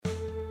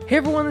Hey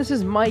everyone, this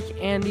is Mike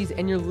Andes,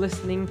 and you're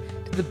listening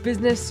to the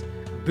Business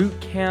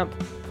Bootcamp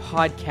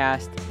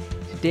podcast.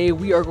 Today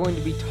we are going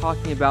to be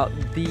talking about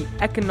the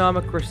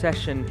economic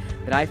recession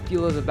that I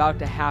feel is about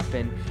to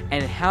happen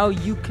and how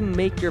you can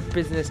make your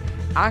business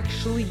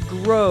actually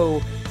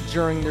grow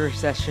during the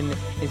recession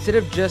instead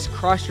of just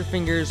cross your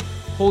fingers,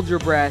 hold your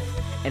breath,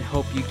 and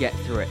hope you get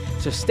through it.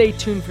 So stay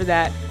tuned for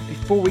that.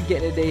 Before we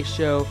get into today's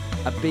show,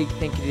 a big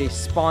thank you to today's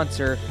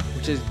sponsor,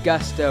 which is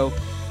Gusto.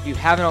 If you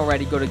haven't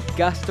already, go to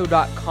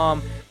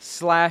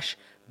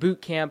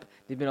gusto.com/bootcamp.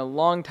 They've been a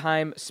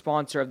long-time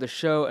sponsor of the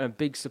show and a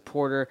big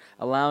supporter,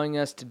 allowing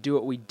us to do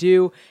what we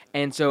do.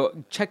 And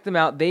so check them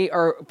out. They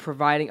are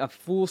providing a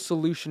full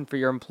solution for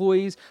your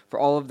employees, for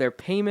all of their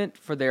payment,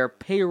 for their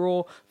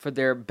payroll, for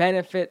their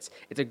benefits.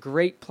 It's a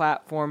great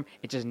platform.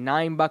 It's just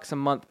 $9 a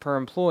month per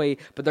employee,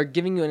 but they're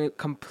giving you a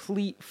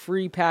complete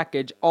free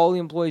package, all the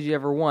employees you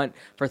ever want,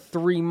 for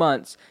 3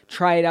 months.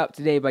 Try it out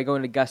today by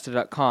going to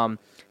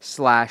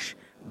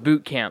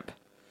gusto.com/bootcamp.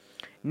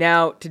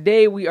 Now,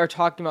 today we are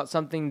talking about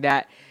something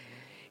that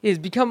has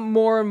become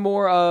more and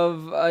more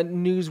of a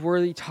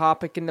newsworthy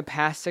topic in the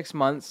past 6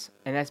 months,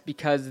 and that's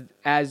because,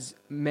 as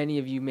many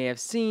of you may have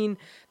seen,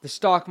 the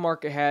stock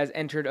market has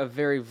entered a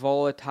very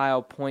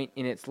volatile point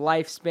in its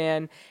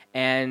lifespan,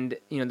 and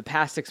the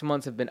past 6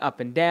 months have been up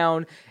and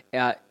down.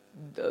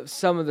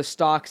 Some of the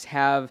stocks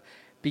have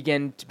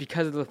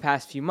because of the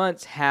past few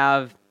months,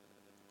 have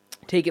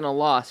taken a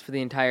loss for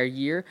the entire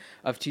year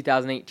of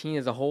 2018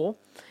 as a whole,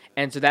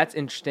 and so that's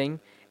interesting.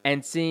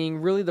 And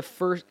seeing really the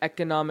first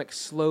economic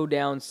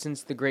slowdown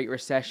since the Great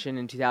Recession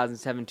in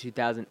 2007,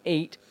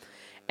 2008.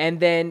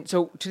 And then,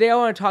 so today I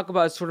want to talk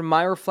about sort of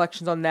my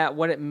reflections on that,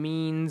 what it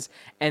means,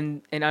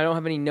 and I don't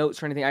have any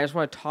notes or anything. I just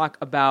want to talk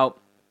about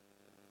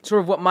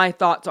sort of what my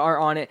thoughts are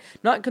on it,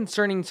 not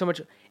concerning so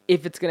much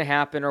if it's going to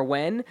happen or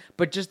when,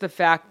 but just the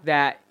fact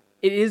that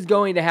it is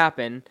going to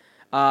happen.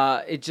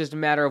 It's just a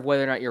matter of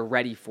whether or not you're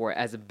ready for it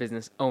as a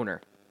business owner.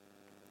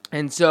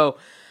 And so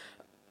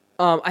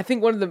I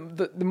think one of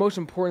the most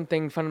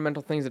important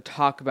fundamental things to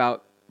talk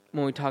about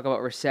when we talk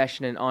about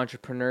recession and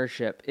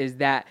entrepreneurship is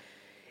that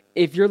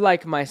if you're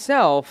like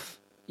myself,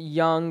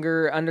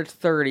 younger, under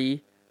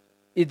 30,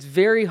 it's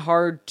very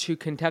hard to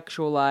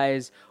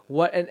contextualize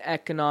what an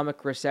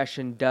economic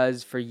recession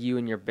does for you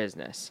and your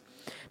business.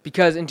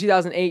 Because in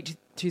 2008,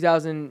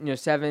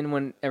 2007,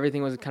 when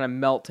everything was kind of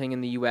melting in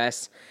the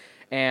U.S.,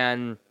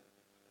 and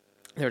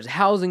there was a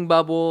housing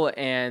bubble,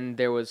 and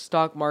there was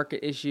stock market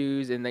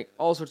issues, and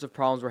all sorts of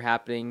problems were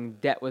happening.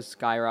 Debt was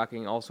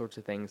skyrocketing, all sorts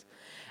of things.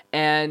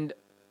 And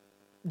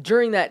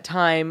during that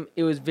time,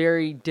 it was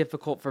very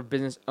difficult for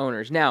business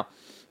owners. Now,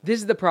 this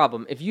is the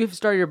problem. If you have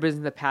started your business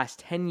in the past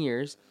 10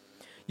 years,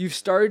 you've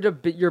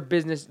started your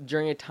business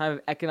during a time of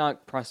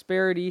economic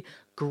prosperity,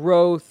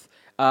 growth.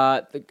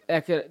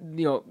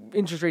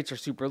 Interest rates are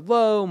super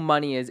low.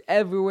 Money is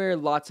everywhere.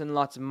 Lots and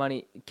lots of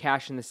money,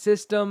 cash in the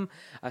system.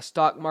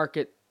 Stock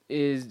market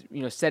is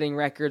setting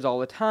records all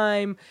the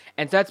time,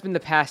 and so that's been the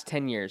past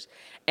 10 years.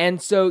 And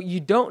so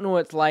you don't know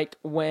what it's like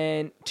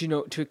when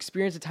to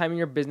experience a time in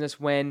your business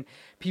when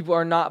people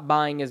are not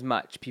buying as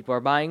much, people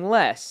are buying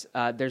less.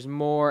 There's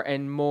more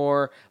and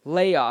more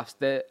layoffs.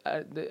 The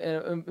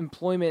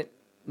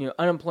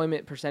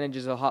unemployment percentage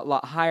is a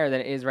lot higher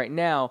than it is right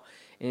now,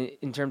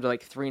 in terms of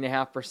like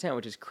 3.5%,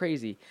 which is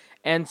crazy.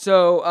 And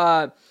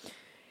so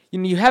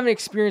you haven't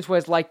experienced what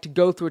it's like to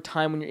go through a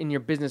time when you're in your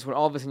business when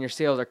all of a sudden your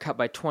sales are cut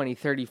by 20,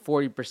 30,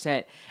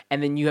 40%,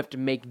 and then you have to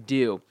make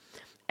do.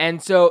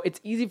 And so it's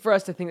easy for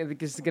us to think that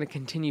this is going to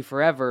continue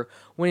forever,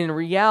 when in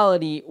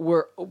reality,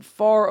 we're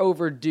far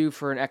overdue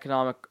for an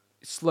economic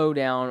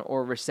slowdown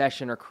or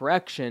recession or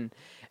correction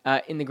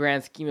in the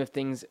grand scheme of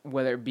things,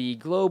 whether it be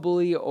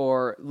globally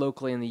or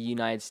locally in the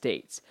United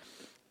States.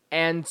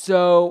 And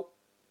so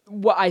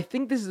what I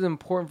think this is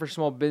important for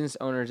small business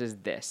owners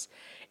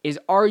is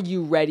are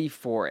you ready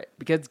for it?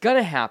 Because it's going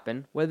to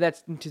happen, whether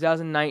that's in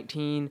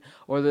 2019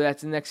 or whether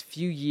that's in the next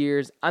few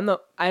years. I'm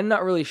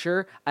not really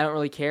sure. I don't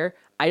really care.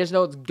 I just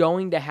know it's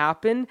going to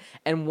happen.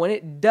 And when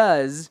it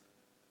does,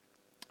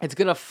 it's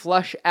going to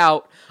flush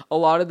out a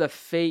lot of the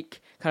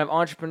fake kind of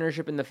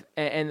entrepreneurship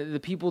and the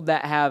people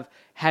that have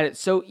had it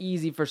so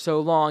easy for so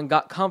long,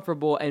 got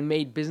comfortable, and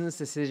made business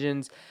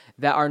decisions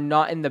that are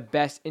not in the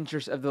best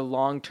interest of the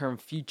long-term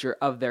future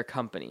of their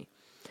company.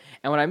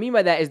 And what I mean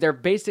by that is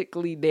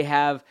they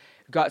have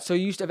got so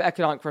used to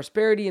economic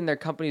prosperity, and their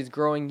company is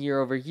growing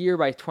year over year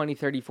by 20,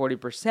 30,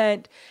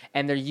 40%,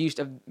 and they're used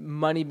to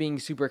money being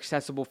super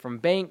accessible from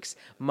banks,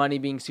 money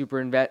being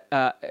super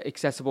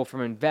accessible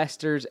from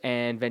investors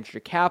and venture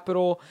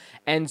capital.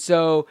 And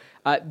so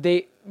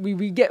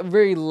we get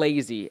very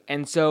lazy.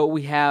 And so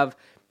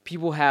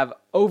people have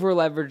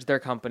over-leveraged their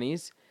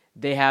companies.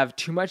 They have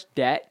too much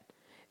debt.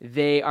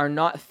 They are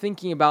not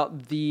thinking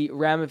about the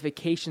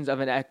ramifications of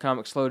an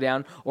economic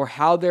slowdown or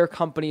how their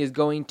company is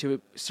going to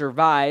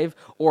survive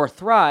or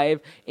thrive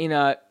in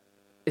a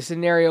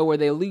scenario where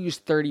they lose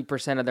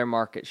 30% of their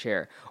market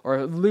share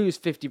or lose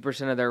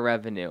 50% of their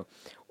revenue.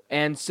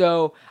 And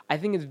so I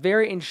think it's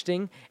very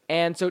interesting.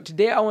 And so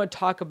today I want to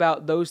talk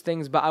about those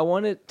things, but I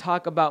want to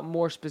talk about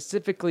more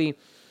specifically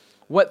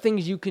what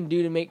things you can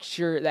do to make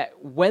sure that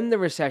when the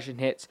recession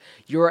hits,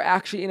 you're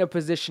actually in a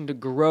position to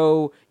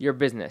grow your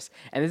business.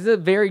 And this is a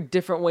very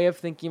different way of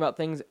thinking about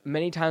things.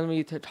 Many times when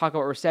we talk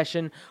about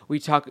recession, we're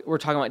talking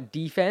about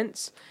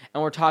defense,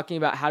 and we're talking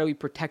about how do we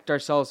protect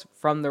ourselves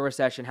from the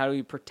recession? How do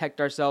we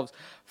protect ourselves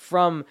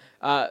from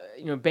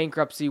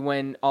bankruptcy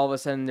when all of a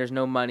sudden there's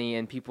no money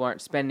and people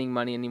aren't spending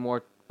money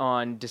anymore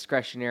on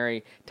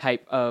discretionary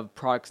type of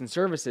products and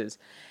services.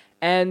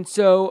 And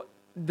so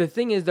the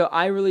thing is, though,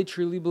 I really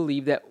truly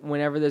believe that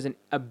whenever there's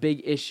a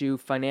big issue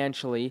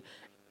financially,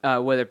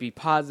 whether it be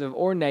positive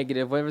or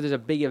negative, whenever there's a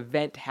big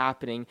event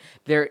happening,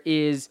 there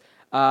is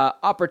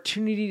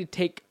opportunity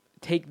to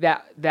take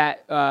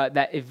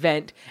that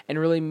event and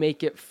really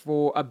make it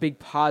for a big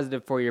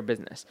positive for your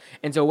business.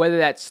 And so whether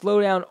that's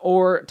slowdown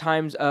or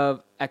times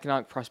of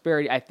economic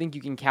prosperity, I think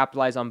you can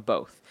capitalize on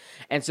both.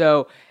 And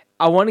so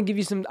I want to give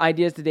you some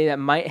ideas today that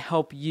might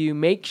help you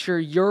make sure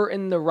you're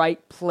in the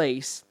right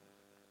place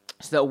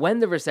so that when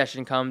the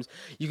recession comes,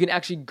 you can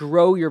actually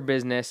grow your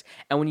business.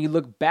 And when you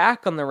look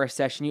back on the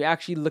recession, you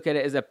actually look at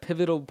it as a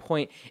pivotal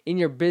point in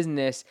your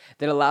business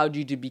that allowed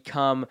you to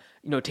become,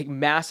 take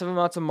massive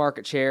amounts of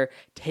market share,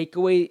 take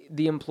away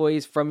the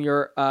employees from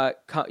your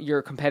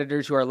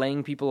competitors who are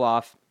laying people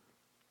off,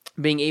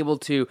 being able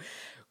to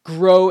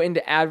grow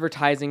into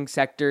advertising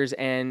sectors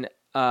and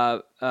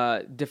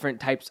different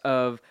types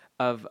of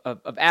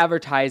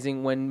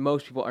advertising when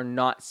most people are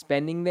not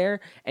spending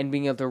there, and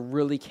being able to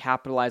really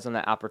capitalize on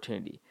that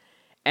opportunity.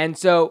 And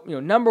so,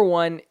 number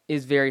one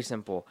is very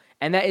simple,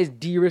 and that is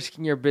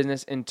de-risking your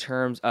business in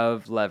terms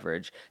of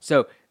leverage.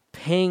 So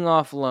paying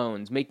off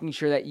loans, making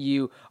sure that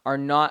you are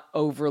not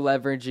over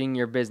leveraging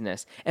your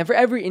business. And for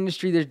every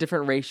industry, there's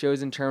different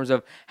ratios in terms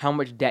of how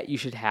much debt you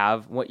should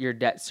have, what your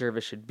debt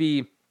service should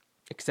be,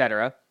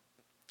 etc.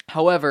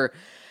 However,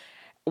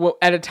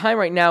 at a time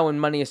right now when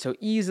money is so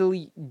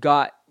easily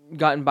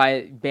gotten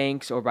by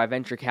banks or by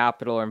venture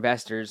capital or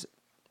investors,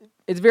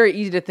 it's very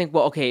easy to think,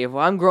 well, okay, if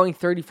I'm growing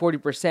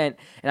 30-40%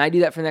 and I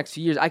do that for the next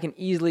few years, I can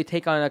easily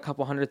take on a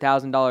couple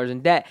 $100,000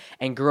 in debt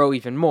and grow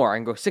even more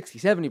and go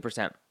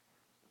 60-70%.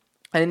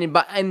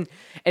 And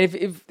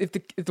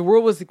if the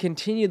world was to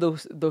continue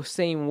those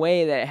same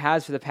way that it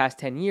has for the past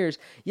 10 years,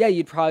 yeah,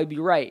 you'd probably be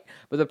right.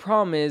 But the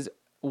problem is,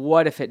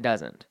 what if it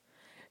doesn't?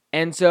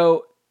 And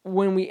so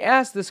when we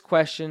ask this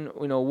question,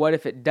 what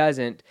if it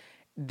doesn't,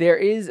 there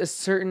is a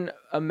certain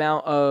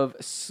amount of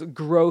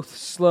growth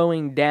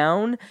slowing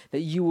down that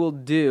you will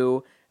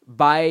do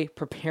by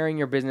preparing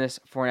your business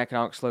for an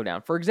economic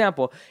slowdown. For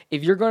example,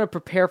 if you're going to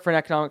prepare for an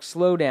economic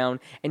slowdown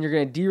and you're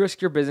going to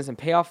de-risk your business and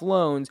pay off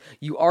loans,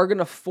 you are going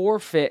to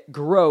forfeit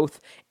growth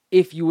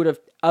if you would have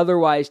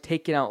otherwise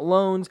taken out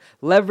loans,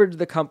 leveraged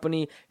the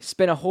company,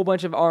 spent a whole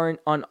bunch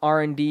on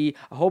R&D,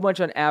 a whole bunch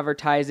on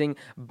advertising,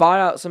 bought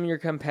out some of your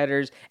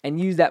competitors,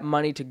 and used that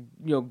money to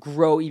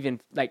grow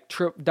even like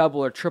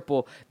double or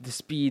triple the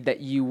speed that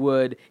you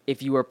would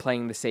if you were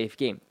playing the safe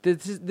game.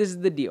 This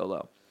is the deal,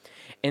 though,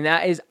 and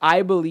that is,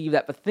 I believe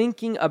that by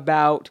thinking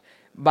about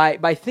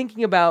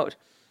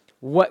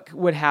what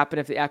would happen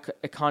if the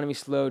economy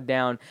slowed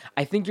down,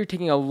 I think you're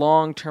taking a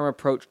long-term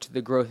approach to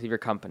the growth of your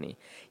company.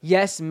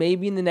 Yes,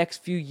 maybe in the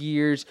next few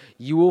years,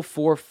 you will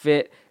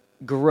forfeit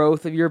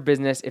growth of your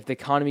business if the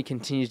economy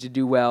continues to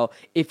do well,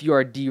 if you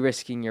are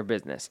de-risking your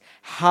business.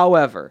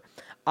 However,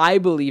 I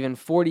believe in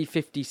 40,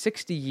 50,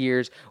 60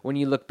 years, when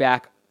you look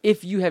back,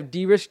 if you have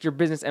de-risked your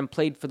business and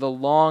played for the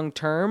long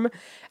term,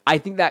 I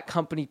think that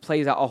company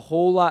plays out a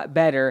whole lot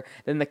better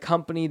than the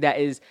company that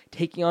is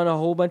taking on a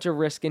whole bunch of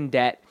risk and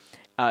debt,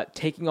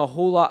 taking a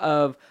whole lot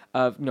of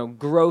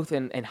growth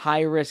and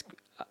high risk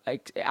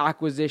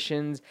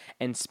acquisitions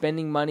and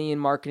spending money in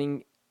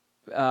marketing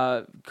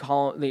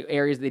the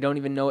areas they don't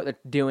even know what they're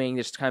doing,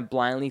 just kind of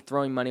blindly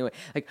throwing money away.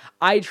 Like,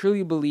 I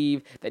truly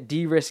believe that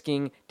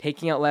de-risking,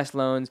 taking out less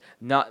loans,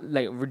 not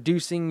like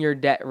reducing your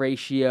debt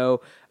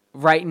ratio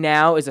right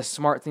now is a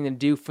smart thing to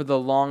do for the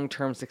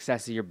long-term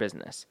success of your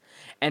business.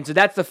 And so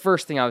that's the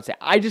first thing I would say.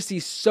 I just see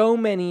so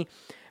many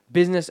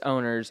business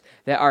owners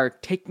that are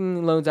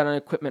taking loans out on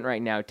equipment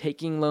right now,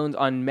 taking loans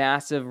on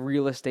massive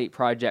real estate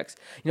projects.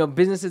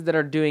 Businesses that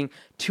are doing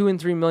 $2 and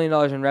 $3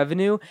 million in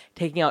revenue,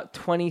 taking out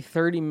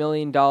 $20-30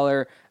 million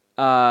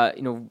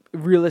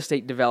real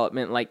estate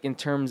development, like in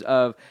terms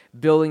of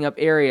building up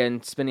area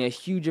and spending a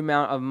huge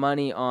amount of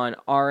money on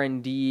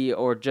R&D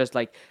or just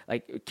like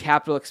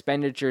capital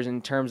expenditures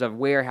in terms of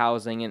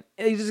warehousing, and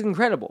it's just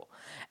incredible.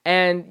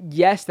 And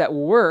yes, that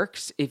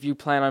works if you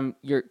plan on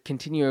your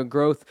continuing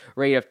growth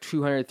rate of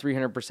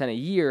 200-300% a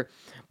year,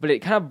 but it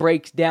kind of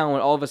breaks down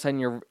when all of a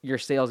sudden your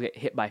sales get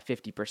hit by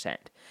 50%.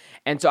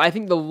 And so I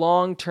think the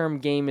long-term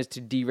game is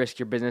to de-risk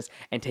your business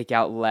and take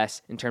out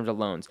less in terms of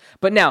loans.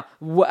 But now,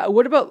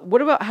 what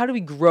about how do we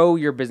grow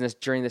your business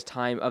during this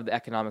time of the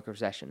economic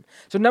recession?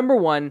 So number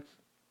one,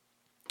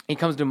 it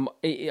comes to,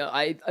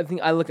 I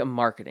think I look at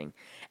marketing.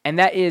 And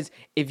that is,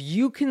 if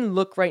you can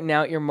look right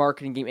now at your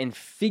marketing game and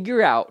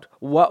figure out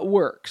what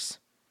works,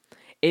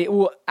 it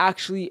will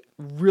actually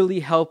really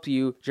help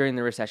you during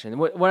the recession.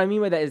 What I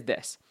mean by that is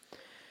this.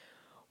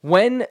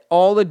 When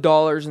all the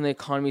dollars in the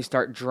economy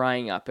start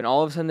drying up and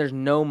all of a sudden there's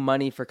no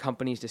money for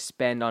companies to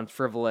spend on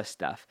frivolous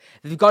stuff,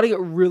 they've got to get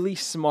really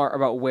smart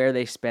about where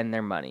they spend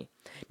their money.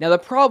 Now, the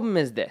problem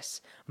is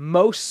this.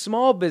 Most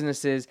small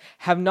businesses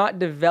have not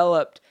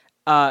developed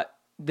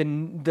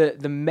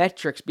the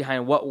metrics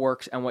behind what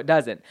works and what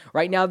doesn't.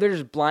 Right now, they're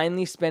just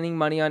blindly spending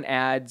money on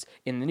ads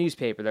in the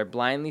newspaper. They're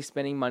blindly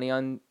spending money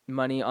on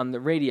the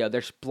radio.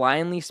 They're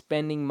blindly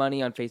spending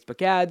money on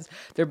Facebook ads.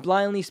 They're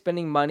blindly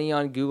spending money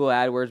on Google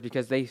AdWords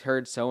because they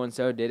heard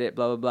so-and-so did it,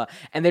 blah, blah, blah.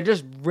 And they're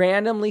just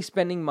randomly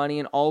spending money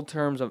in all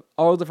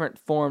different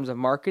forms of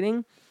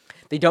marketing.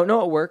 They don't know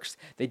what works.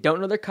 They don't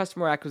know their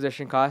customer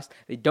acquisition cost.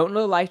 They don't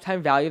know the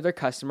lifetime value of their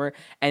customer.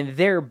 And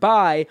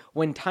thereby,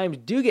 when times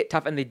do get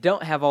tough and they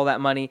don't have all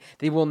that money,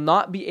 they will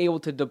not be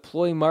able to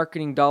deploy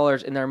marketing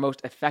dollars in their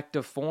most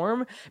effective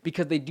form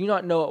because they do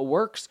not know what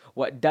works,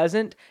 what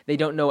doesn't. They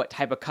don't know what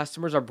type of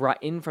customers are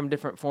brought in from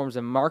different forms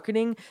of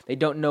marketing. They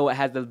don't know what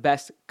has the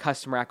best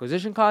customer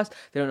acquisition cost.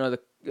 They don't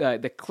know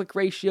the click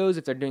ratios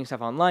if they're doing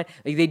stuff online.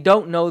 They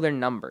don't know their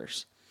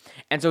numbers.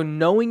 And so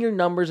knowing your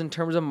numbers in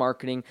terms of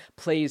marketing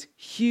pays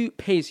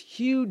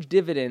huge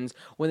dividends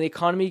when the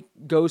economy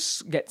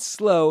gets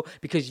slow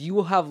because you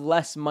will have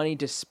less money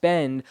to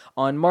spend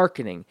on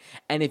marketing.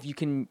 And if you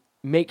can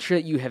make sure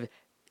that you have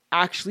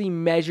actually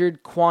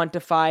measured,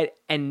 quantified,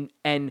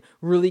 and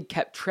really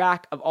kept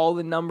track of all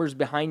the numbers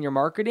behind your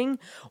marketing,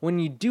 when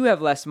you do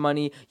have less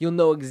money, you'll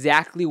know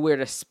exactly where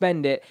to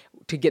spend it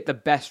to get the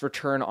best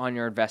return on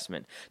your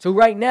investment. So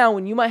right now,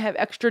 when you might have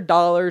extra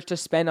dollars to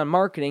spend on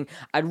marketing,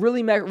 I'd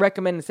really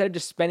recommend, instead of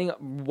just spending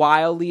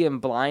wildly and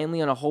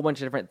blindly on a whole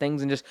bunch of different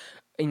things and just,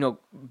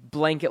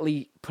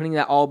 blanketly putting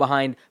that all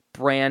behind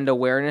brand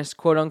awareness,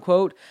 quote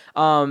unquote,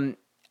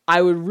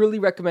 I would really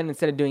recommend,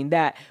 instead of doing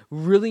that,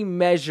 really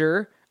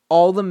measure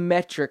all the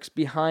metrics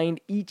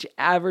behind each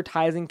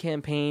advertising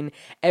campaign,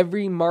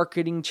 every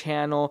marketing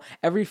channel,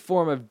 every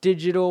form of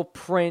digital,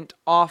 print,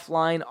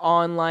 offline,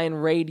 online,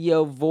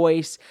 radio,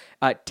 voice,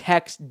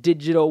 text,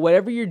 digital,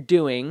 whatever you're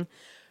doing.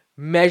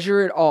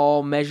 Measure it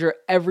all, measure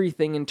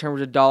everything in terms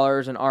of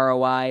dollars and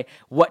ROI.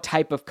 What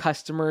type of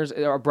customers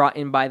are brought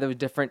in by those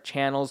different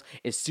channels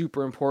is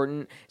super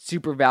important,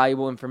 super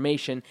valuable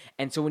information.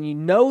 And so when you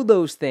know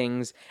those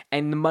things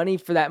and the money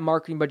for that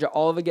marketing budget,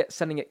 all of it gets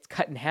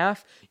cut in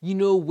half, you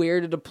know where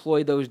to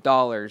deploy those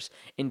dollars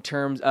in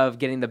terms of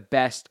getting the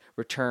best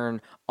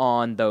return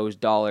on those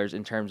dollars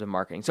in terms of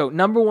marketing. So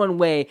number one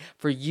way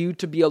for you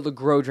to be able to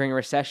grow during a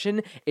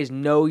recession is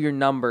know your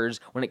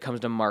numbers when it comes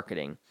to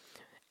marketing.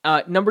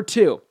 Number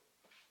two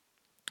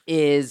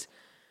is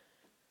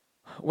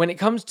when it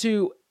comes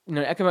to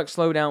economic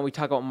slowdown, we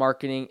talk about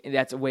marketing, and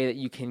that's a way that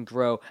you can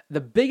grow.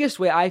 The biggest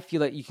way I feel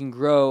that you can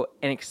grow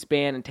and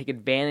expand and take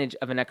advantage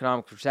of an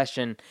economic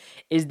recession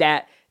is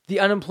that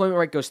the unemployment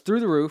rate goes through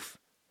the roof,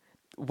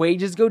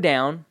 wages go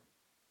down,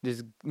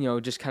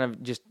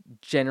 just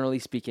generally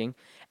speaking,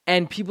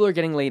 and people are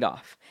getting laid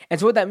off. And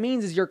so what that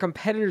means is your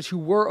competitors who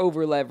were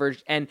over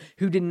leveraged and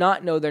who did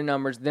not know their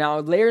numbers,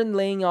 now they're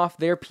laying off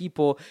their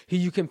people who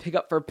you can pick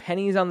up for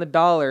pennies on the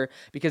dollar,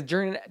 because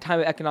during a time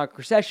of economic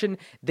recession,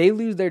 they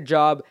lose their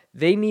job.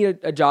 They need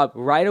a job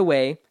right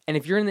away. And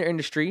if you're in their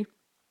industry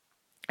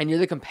and you're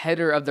the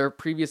competitor of their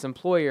previous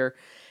employer,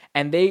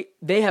 and they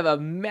have a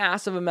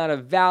massive amount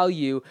of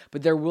value,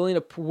 but they're willing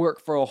to work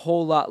for a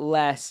whole lot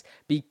less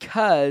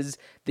because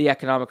the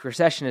economic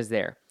recession is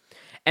there.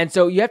 And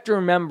so you have to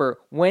remember,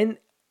 when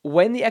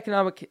the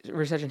economic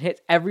recession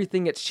hits,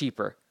 everything gets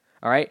cheaper,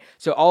 all right?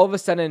 So all of a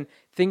sudden,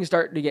 things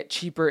start to get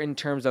cheaper in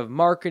terms of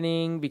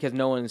marketing because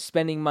no one's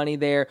spending money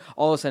there.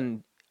 All of a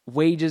sudden,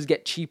 wages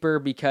get cheaper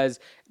because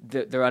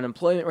their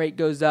unemployment rate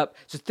goes up.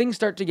 So things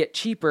start to get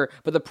cheaper,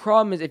 but the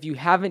problem is if you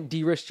haven't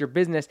de-risked your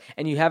business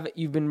and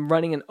you've been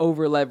running an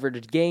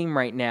over-leveraged game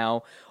right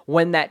now,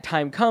 when that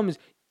time comes,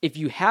 if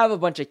you have a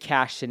bunch of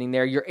cash sitting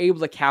there, you're able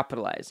to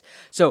capitalize.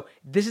 So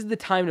this is the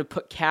time to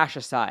put cash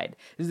aside.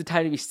 This is the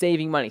time to be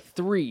saving money.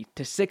 3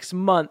 to 6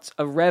 months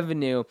of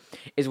revenue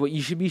is what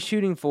you should be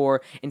shooting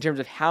for in terms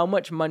of how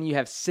much money you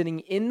have sitting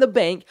in the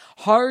bank,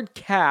 hard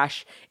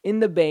cash in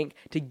the bank,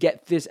 to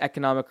get this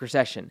economic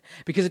recession.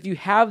 Because if you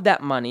have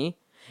that money,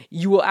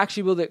 you will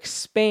actually be able to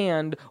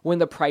expand when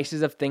the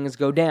prices of things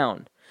go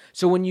down.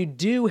 So when you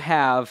do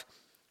have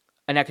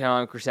an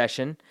economic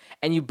recession,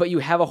 but you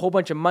have a whole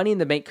bunch of money in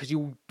the bank because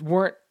you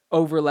weren't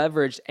over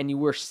leveraged and you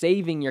were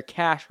saving your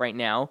cash right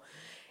now.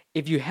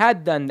 If you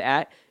had done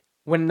that,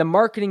 when the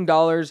marketing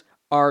dollars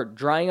are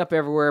drying up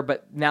everywhere,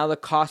 but now the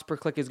cost per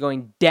click is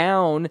going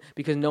down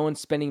because no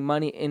one's spending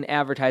money in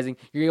advertising,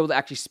 you're able to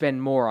actually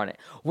spend more on it.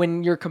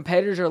 When your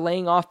competitors are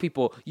laying off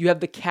people, you have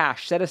the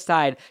cash set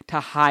aside to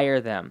hire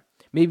them.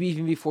 Maybe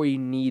even before you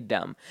need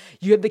them.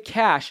 You have the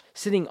cash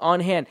sitting on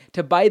hand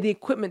to buy the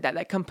equipment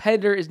that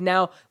competitor is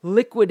now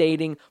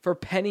liquidating for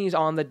pennies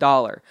on the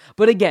dollar.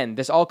 But again,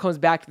 this all comes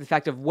back to the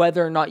fact of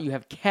whether or not you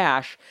have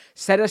cash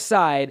set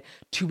aside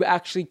to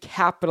actually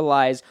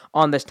capitalize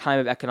on this time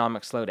of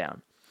economic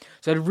slowdown.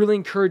 So I'd really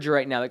encourage you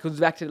right now. That goes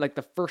back to like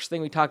the first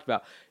thing we talked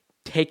about.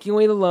 Taking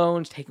away the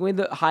loans, taking away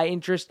the high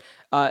interest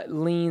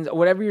liens,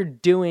 whatever you're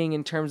doing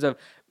in terms of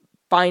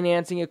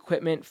financing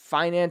equipment,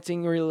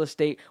 financing real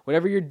estate,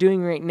 whatever you're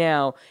doing right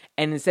now,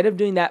 and instead of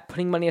doing that,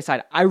 putting money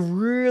aside, I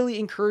really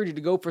encourage you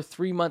to go for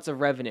 3 months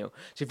of revenue.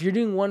 So if you're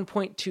doing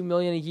 $1.2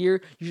 million a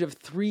year, you should have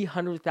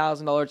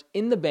 $300,000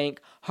 in the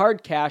bank,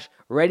 hard cash,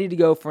 ready to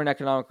go for an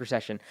economic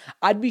recession.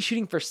 I'd be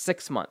shooting for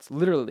 6 months,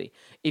 literally,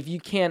 if you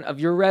can, of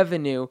your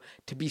revenue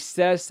to be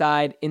set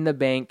aside in the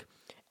bank.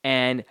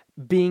 And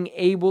being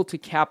able to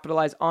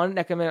capitalize on an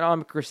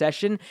economic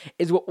recession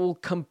is what will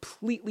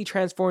completely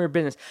transform your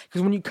business.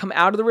 Because when you come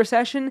out of the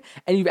recession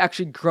and you've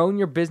actually grown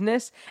your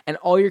business and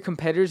all your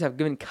competitors have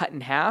been cut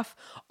in half,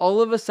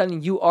 all of a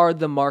sudden you are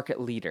the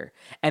market leader.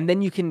 And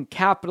then you can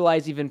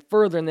capitalize even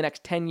further in the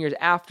next 10 years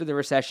after the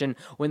recession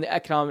when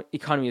the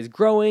economy is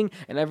growing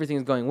and everything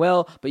is going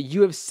well, but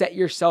you have set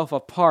yourself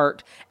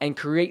apart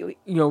and really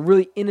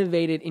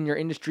innovated in your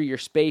industry, your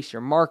space,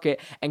 your market,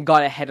 and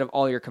got ahead of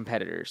all your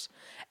competitors.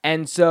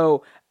 And so,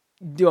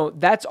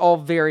 that's all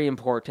very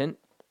important.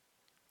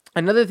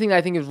 Another thing that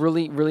I think is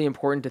really, really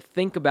important to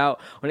think about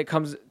when it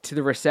comes to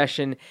the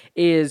recession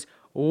is,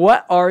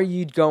 what are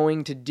you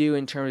going to do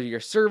in terms of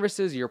your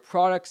services, your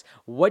products?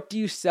 What do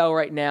you sell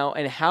right now?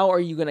 And how are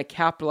you going to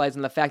capitalize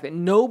on the fact that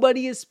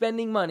nobody is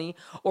spending money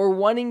or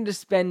wanting to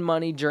spend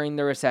money during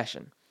the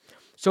recession?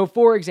 So,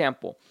 for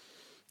example,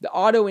 the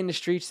auto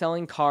industry,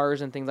 selling cars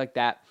and things like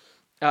that,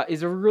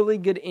 is a really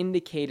good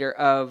indicator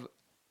of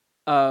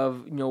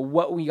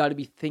what we got to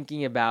be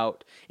thinking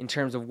about in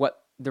terms of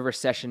what the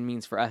recession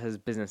means for us as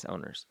business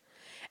owners.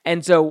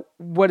 And so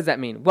what does that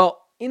mean?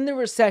 Well, in the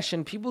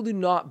recession, people do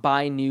not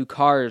buy new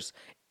cars.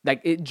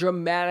 Like, it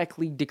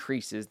dramatically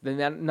decreases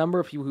the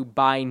number of people who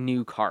buy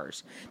new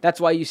cars.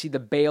 That's why you see the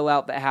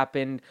bailout that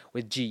happened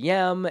with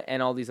GM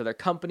and all these other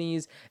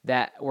companies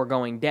that were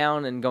going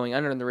down and going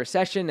under in the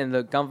recession, and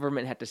the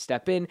government had to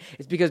step in.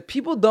 It's because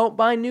people don't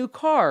buy new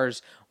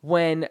cars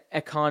when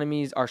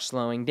economies are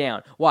slowing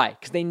down. Why?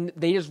 Because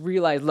they just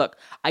realize, look,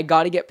 I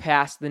got to get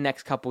past the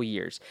next couple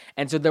years.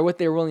 And so what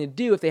they're willing to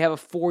do if they have a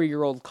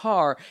 4-year-old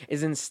car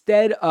is,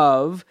 instead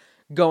of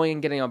going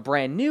and getting a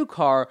brand new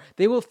car,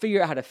 they will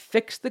figure out how to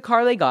fix the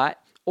car they got,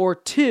 or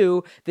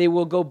 2, they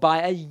will go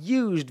buy a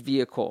used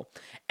vehicle.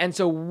 And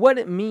so what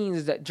it means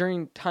is that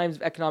during times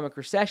of economic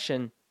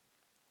recession,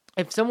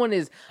 if someone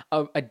is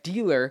a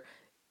dealer,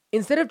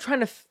 instead of trying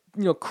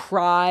to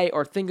cry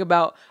or think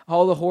about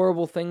all the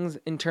horrible things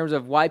in terms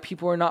of why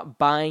people are not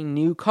buying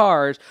new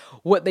cars,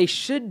 what they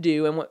should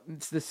do, and what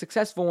the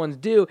successful ones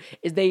do,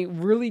 is they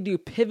really do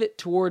pivot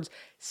towards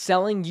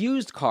selling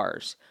used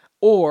cars,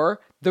 or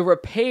the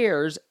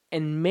repairs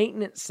and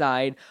maintenance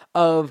side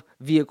of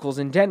vehicles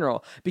in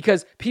general,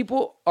 because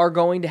people are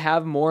going to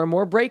have more and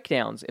more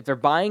breakdowns. If they're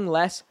buying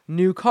less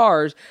new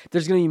cars,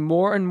 there's going to be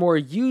more and more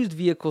used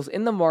vehicles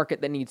in the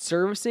market that need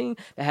servicing,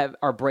 that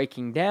are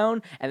breaking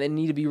down, and that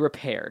need to be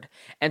repaired.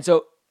 And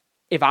so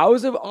if I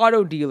was an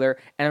auto dealer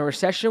and a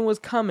recession was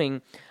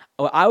coming,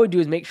 what I would do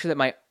is make sure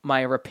that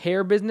my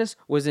repair business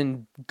was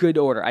in good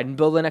order. I'd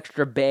build an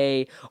extra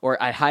bay,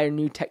 or I'd hire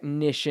new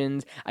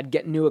technicians. I'd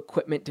get new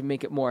equipment to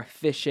make it more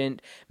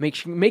efficient,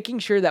 making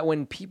sure that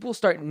when people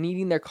start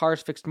needing their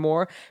cars fixed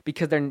more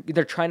because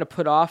they're trying to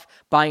put off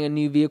buying a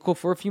new vehicle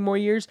for a few more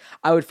years,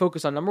 I would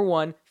focus on, number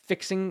one,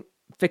 fixing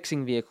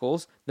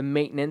vehicles, the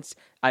maintenance.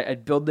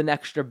 I'd build an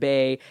extra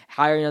bay,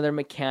 hire another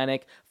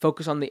mechanic,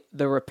 focus on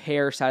the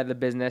repair side of the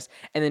business,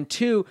 and then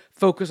 2,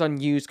 focus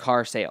on used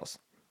car sales.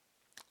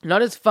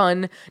 Not as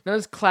fun, not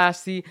as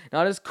classy,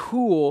 not as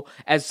cool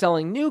as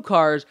selling new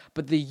cars,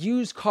 but the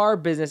used car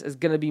business is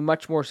going to be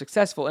much more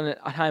successful in a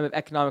time of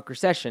economic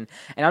recession.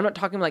 And I'm not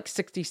talking like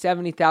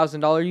 $60,000,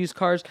 $70,000 used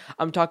cars.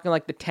 I'm talking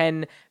like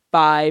the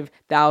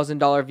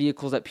 $5,000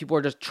 vehicles that people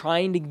are just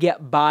trying to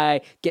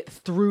get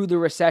through the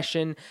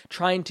recession,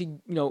 trying to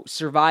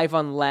survive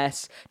on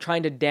less,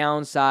 trying to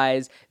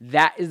downsize.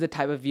 That is the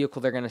type of vehicle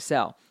they're going to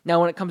sell.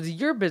 Now, when it comes to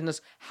your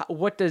business,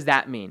 what does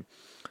that mean?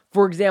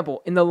 For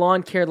example, in the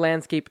lawn care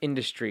landscape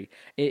industry,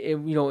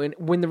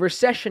 when the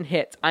recession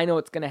hits, I know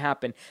it's going to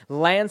happen.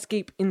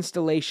 Landscape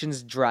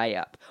installations dry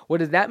up. What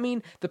does that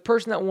mean? The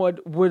person that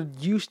would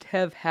used to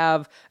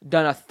have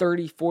done a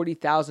 $30,000,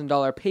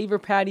 $40,000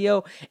 paver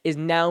patio is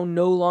now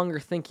no longer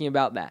thinking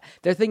about that.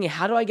 They're thinking,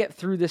 how do I get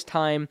through this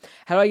time?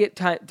 How do I get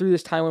through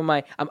this time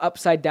when I'm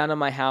upside down on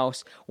my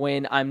house,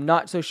 when I'm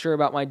not so sure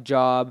about my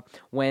job,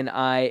 when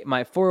my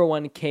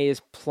 401k is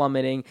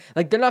plummeting?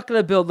 Like, they're not going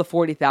to build the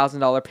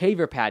 $40,000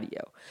 paver patio.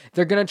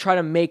 They're going to try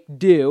to make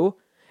do,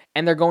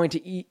 and they're going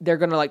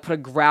to put a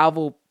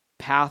gravel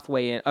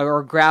pathway in,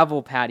 or a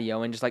gravel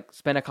patio, and just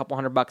spend a couple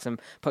 $100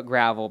 and put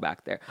gravel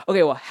back there.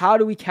 Okay, well, how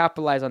do we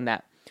capitalize on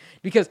that?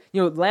 Because,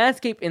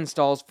 landscape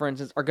installs, for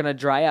instance, are going to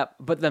dry up,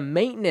 but the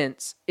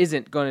maintenance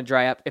isn't going to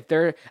dry up if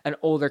they're an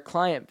older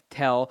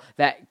clientele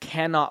that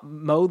cannot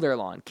mow their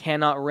lawn,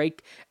 cannot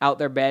rake out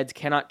their beds,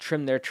 cannot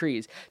trim their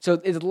trees. So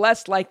it's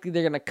less likely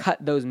they're going to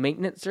cut those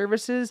maintenance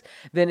services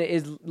than it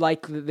is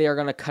likely they are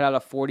going to cut out a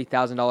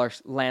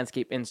 $40,000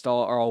 landscape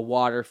install or a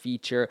water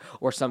feature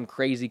or some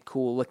crazy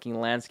cool looking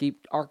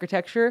landscape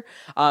architecture.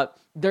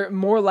 They're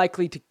more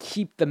likely to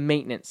keep the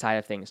maintenance side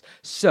of things.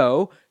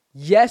 So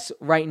yes,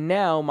 right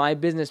now my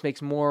business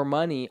makes more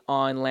money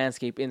on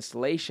landscape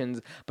installations,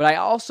 but I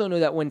also know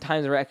that when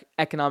times of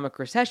economic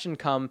recession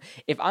come,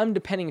 if I'm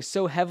depending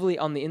so heavily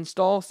on the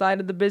install side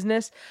of the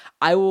business,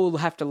 I will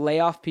have to lay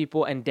off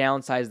people and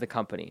downsize the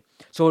company.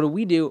 So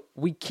what do?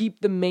 We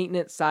keep the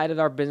maintenance side of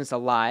our business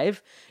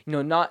alive,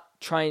 not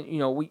trying,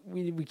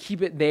 we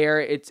keep it there.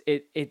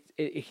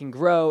 It can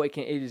grow. It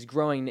is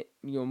growing,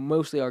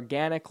 mostly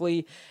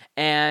organically,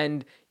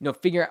 and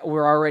figure out,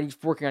 we're already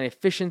working on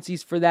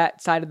efficiencies for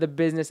that side of the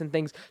business and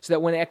things, so that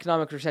when an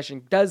economic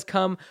recession does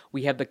come,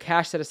 we have the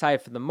cash set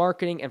aside for the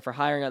marketing and for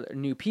hiring other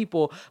new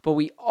people. But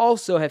we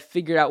also have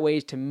figured out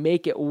ways to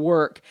make it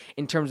work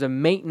in terms of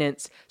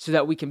maintenance, so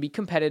that we can be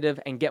competitive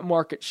and get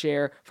market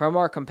share from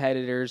our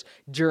competitors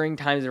during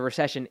times of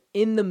recession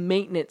in the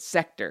maintenance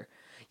sector.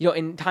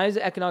 In times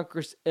of economic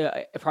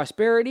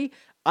prosperity,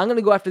 I'm going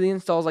to go after the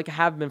installs like I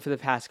have been for the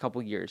past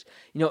couple years.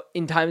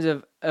 In times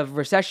of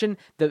recession,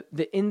 the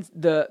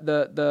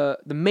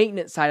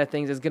maintenance side of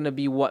things is going to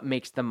be what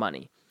makes the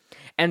money.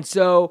 And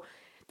so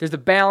there's a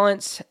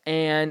balance,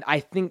 and I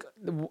think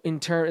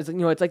in terms,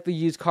 it's like the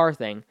used car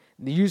thing.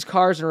 The used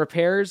cars and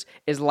repairs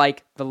is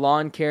like the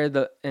lawn care,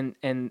 and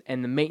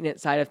the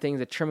maintenance side of things,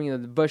 the trimming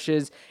of the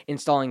bushes,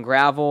 installing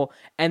gravel,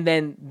 and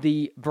then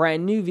the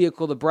brand new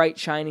vehicle, the bright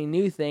shiny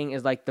new thing,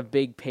 is like the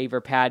big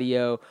paver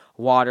patio,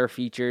 water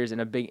features,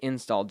 and a big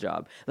install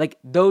job. Like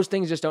those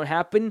things just don't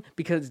happen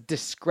because it's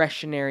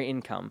discretionary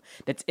income.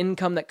 That's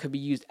income that could be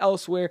used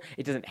elsewhere.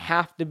 It doesn't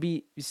have to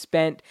be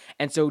spent.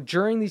 And so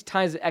during these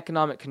times of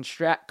economic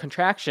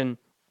contraction,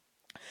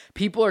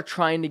 people are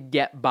trying to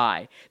get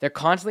by. They're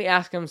constantly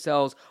asking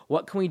themselves,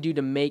 what can we do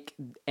to make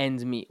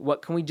ends meet?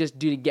 What can we just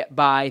do to get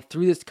by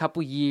through this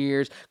couple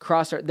years?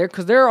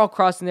 Because they're all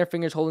crossing their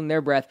fingers, holding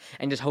their breath,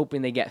 and just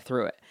hoping they get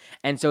through it.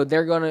 And so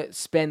they're going to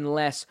spend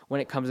less when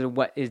it comes to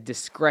what is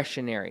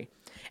discretionary.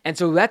 And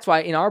so that's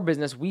why in our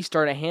business, we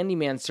start a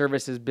handyman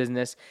services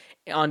business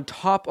on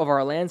top of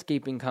our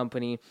landscaping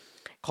company,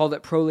 called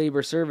it Pro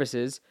Labor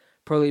Services,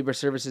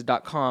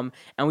 prolaborservices.com,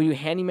 and we do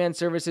handyman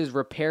services,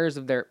 repairs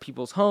of their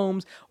people's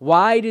homes.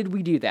 Why did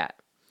we do that?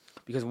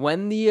 Because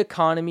when the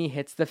economy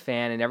hits the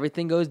fan and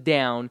everything goes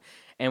down,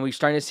 and we're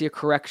starting to see a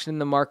correction in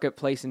the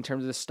marketplace in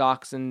terms of the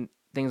stocks and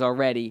things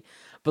already,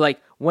 but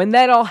like when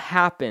that all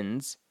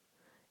happens,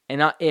 and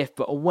not if,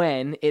 but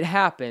when it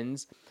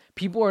happens,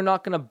 people are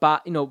not going to buy,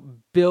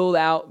 build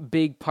out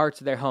big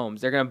parts of their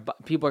homes.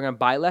 People are going to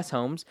buy less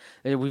homes.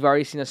 We've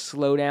already seen a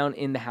slowdown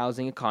in the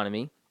housing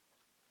economy.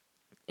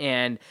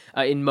 And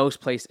in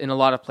a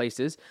lot of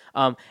places.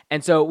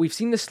 And so we've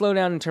seen the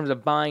slowdown in terms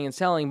of buying and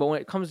selling, but when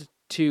it comes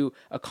to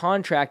a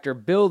contractor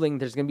building,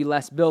 there's going to be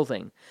less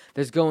building.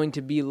 There's going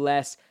to be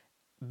less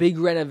big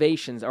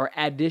renovations or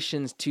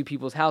additions to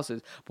people's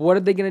houses. But what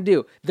are they going to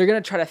do? They're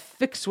going to try to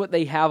fix what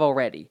they have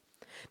already.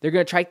 They're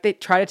going to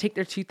try to take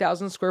their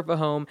 2,000 square foot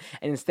home,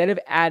 and instead of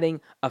adding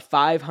a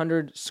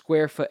 500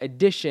 square foot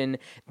addition,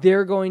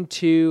 they're going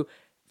to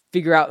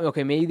figure out,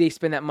 okay, maybe they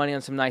spend that money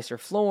on some nicer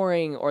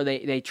flooring, or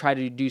they try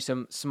to do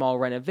some small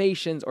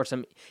renovations, or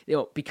some,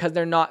 because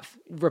they're not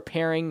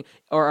repairing,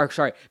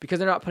 because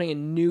they're not putting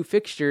in new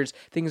fixtures,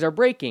 things are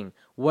breaking.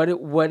 What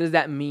does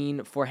that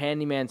mean for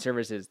handyman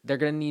services? They're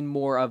going to need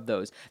more of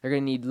those. They're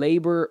going to need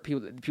labor,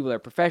 people that are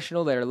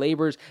professional, that are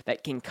laborers,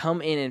 that can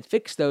come in and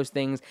fix those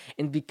things,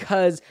 and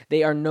because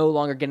they are no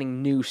longer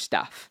getting new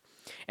stuff.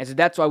 And so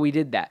that's why we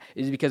did that,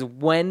 is because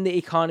when the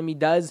economy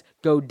does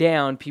go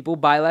down, people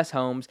buy less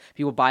homes,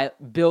 people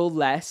build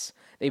less,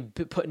 they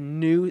put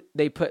new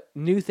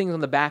things on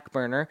the back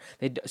burner,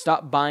 they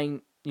stop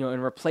buying,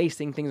 and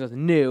replacing things with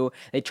new,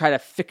 they try to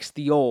fix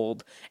the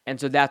old. And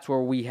so that's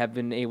where we have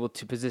been able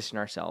to position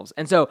ourselves.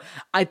 And so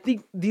I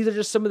think these are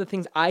just some of the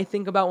things I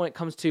think about when it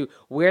comes to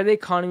where the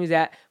economy is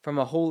at from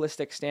a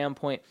holistic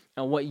standpoint,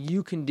 and what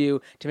you can do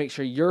to make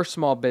sure your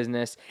small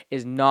business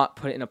is not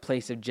put in a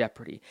place of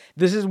jeopardy.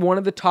 This is one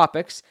of the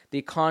topics, the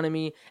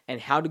economy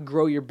and how to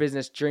grow your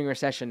business during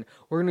recession.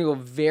 We're going to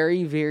go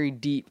very, very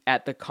deep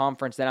at the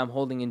conference that I'm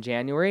holding in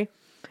January.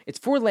 It's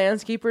for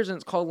landscapers, and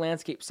it's called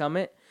Landscape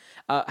Summit.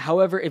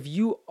 However,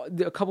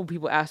 a couple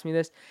people asked me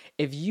this,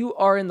 if you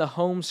are in the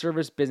home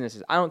service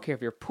businesses, I don't care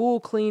if you're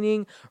pool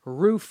cleaning,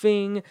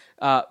 roofing,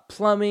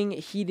 plumbing,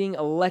 heating,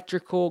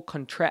 electrical,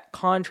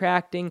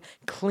 contracting,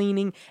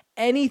 cleaning,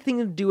 anything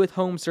to do with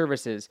home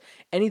services,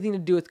 anything to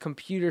do with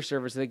computer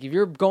services. Like if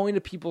you're going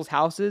to people's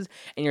houses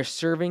and you're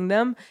serving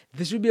them,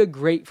 this would be a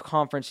great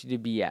conference to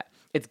be at.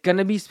 It's going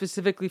to be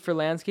specifically for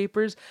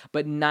landscapers,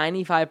 but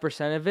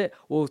 95% of it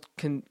will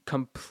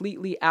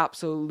completely,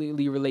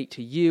 absolutely relate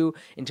to you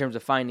in terms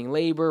of finding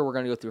labor. We're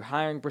going to go through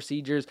hiring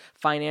procedures,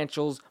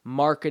 financials,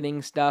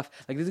 marketing stuff.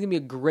 Like, this is going to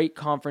be a great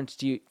conference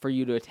for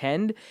you to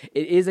attend.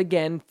 It is,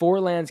 again, for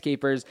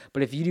landscapers,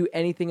 but if you do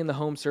anything in the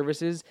home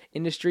services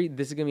industry,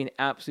 this is going to be an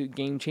absolute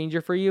game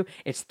changer for you.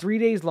 It's 3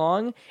 days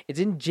long. It's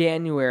in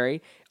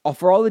January.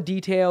 For all the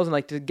details and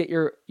like to get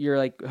your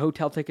like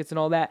hotel tickets and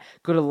all that,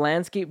 go to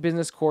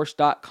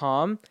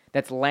landscapebusinesscourse.com.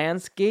 That's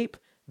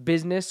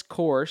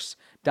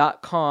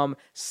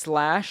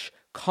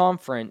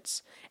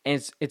landscapebusinesscourse.com/conference.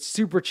 And it's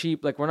super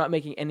cheap. Like, we're not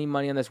making any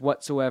money on this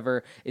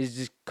whatsoever. It's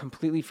just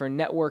completely for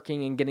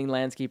networking and getting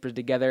landscapers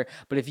together.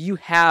 But if you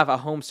have a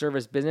home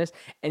service business,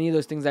 any of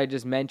those things I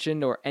just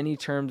mentioned, or any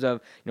terms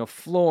of,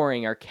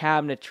 flooring or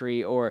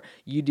cabinetry, or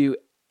you do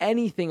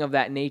anything of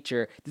that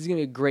nature, this is going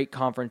to be a great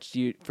conference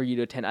for you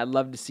to attend. I'd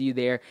love to see you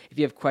there. If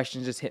you have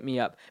questions, just hit me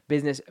up,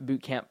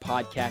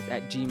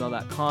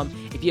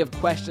 businessbootcamppodcast@gmail.com. If you have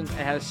questions on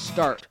how to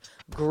start,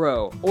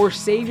 grow, or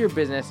save your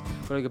business,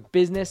 go to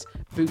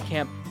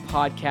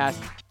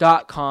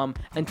businessbootcamppodcast.com.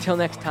 Until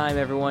next time,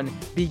 everyone,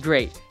 be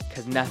great,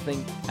 because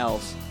nothing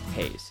else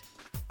pays.